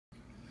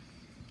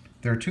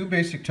There are two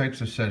basic types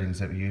of settings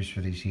that we use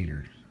for these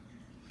heaters.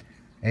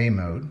 A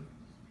mode,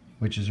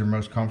 which is your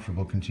most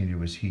comfortable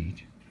continuous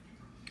heat,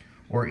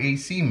 or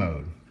AC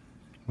mode,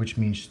 which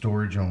means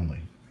storage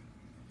only.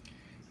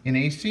 In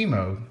AC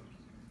mode,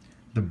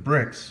 the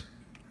bricks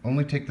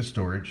only take the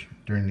storage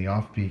during the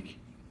off-peak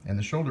and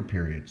the shoulder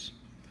periods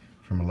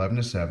from 11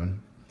 to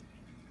 7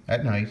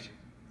 at night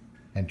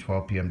and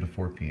 12 p.m. to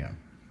 4 p.m.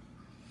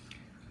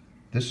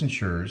 This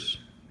ensures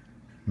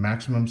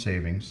maximum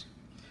savings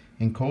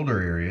in colder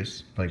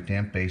areas like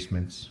damp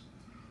basements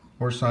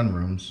or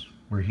sunrooms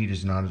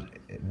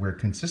where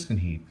consistent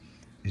heat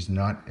is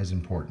not as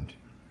important.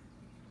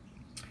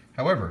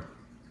 However,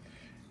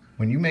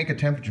 when you make a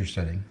temperature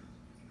setting,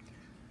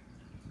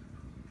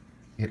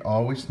 it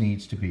always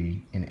needs to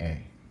be in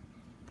A.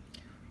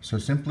 So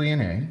simply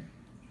in A,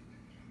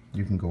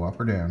 you can go up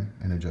or down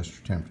and adjust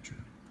your temperature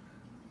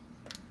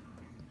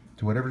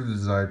to whatever the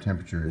desired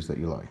temperature is that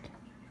you like.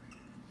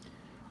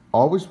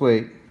 Always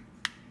wait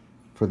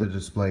for the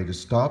display to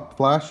stop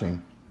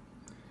flashing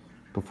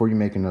before you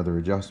make another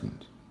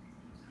adjustment.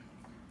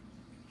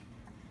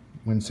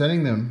 When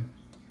setting them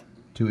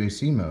to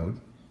AC mode,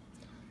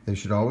 they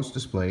should always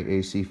display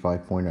AC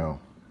 5.0.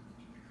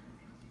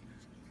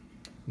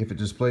 If it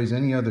displays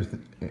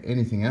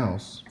anything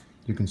else,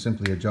 you can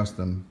simply adjust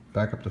them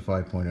back up to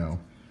 5.0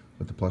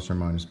 with the plus or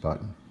minus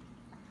button.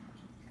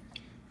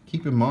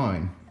 Keep in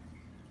mind,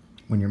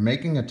 when you're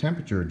making a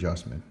temperature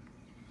adjustment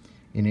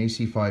in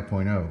AC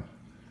 5.0,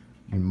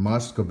 you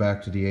must go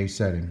back to the A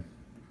setting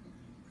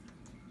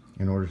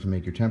in order to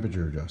make your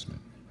temperature adjustment.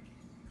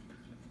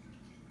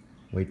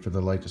 Wait for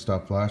the light to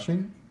stop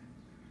flashing,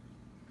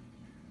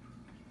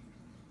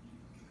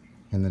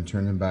 and then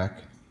turn them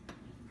back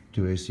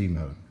to AC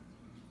mode.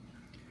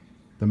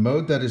 The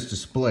mode that is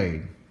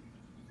displayed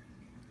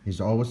is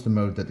always the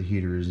mode that the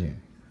heater is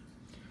in.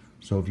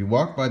 So if you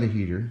walk by the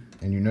heater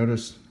and you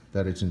notice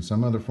that it's in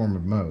some other form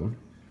of mode,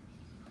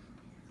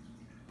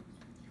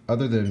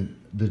 other than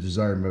the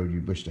desired mode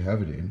you wish to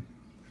have it in,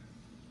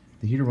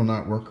 the heater will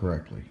not work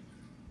correctly.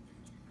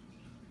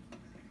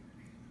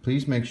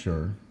 Please make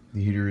sure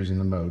the heater is in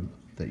the mode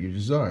that you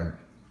desire,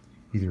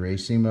 either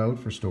AC mode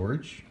for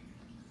storage,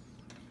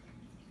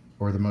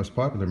 or the most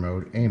popular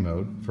mode, A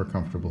mode, for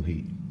comfortable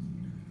heat.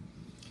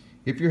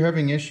 If you're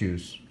having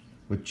issues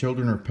with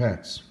children or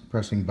pets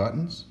pressing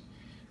buttons,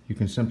 you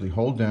can simply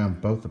hold down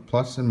both the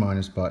plus and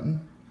minus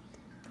button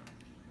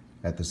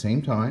at the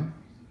same time,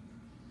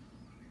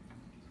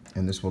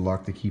 and this will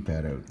lock the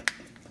keypad out.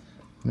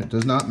 And it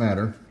does not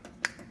matter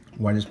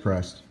what is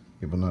pressed,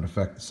 it will not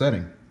affect the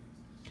setting.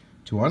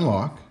 To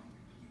unlock,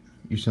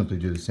 you simply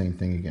do the same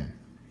thing again.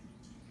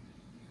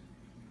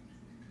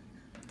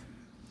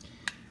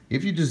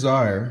 If you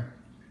desire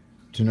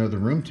to know the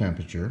room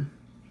temperature,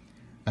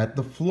 at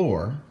the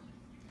floor,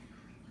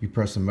 you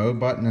press the mode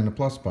button and the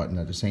plus button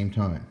at the same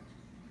time.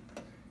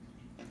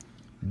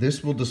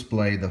 This will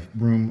display the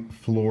room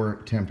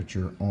floor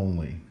temperature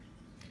only.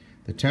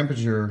 The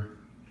temperature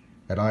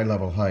at eye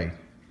level height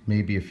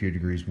may be a few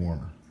degrees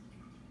warmer.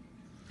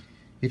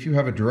 If you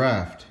have a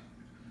draft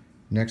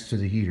next to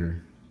the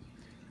heater,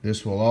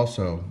 this will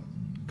also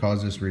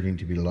cause this reading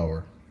to be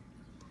lower,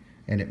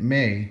 and it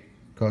may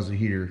cause the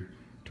heater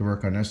to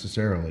work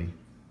unnecessarily,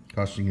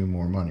 costing you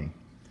more money,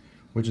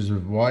 which is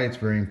why it's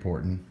very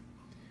important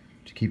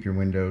to keep your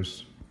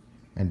windows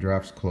and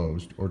drafts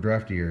closed, or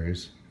drafty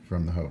areas,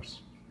 from the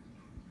house.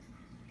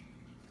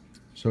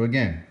 So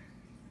again,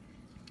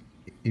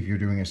 if you're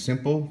doing a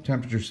simple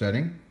temperature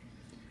setting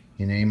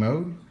in A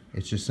mode,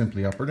 it's just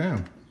simply up or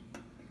down.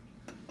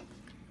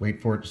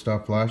 Wait for it to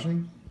stop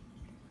flashing,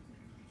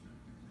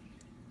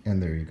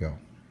 and there you go.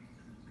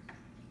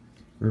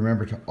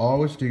 Remember to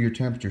always do your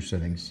temperature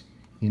settings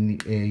in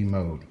the A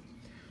mode.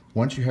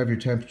 Once you have your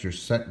temperature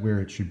set where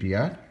it should be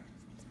at,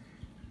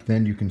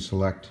 then you can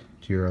select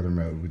to your other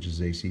mode, which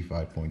is AC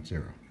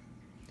 5.0.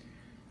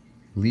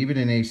 Leave it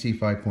in AC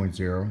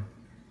 5.0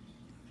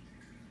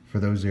 for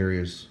those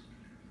areas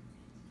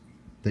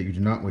that you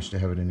do not wish to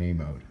have it in A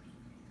mode.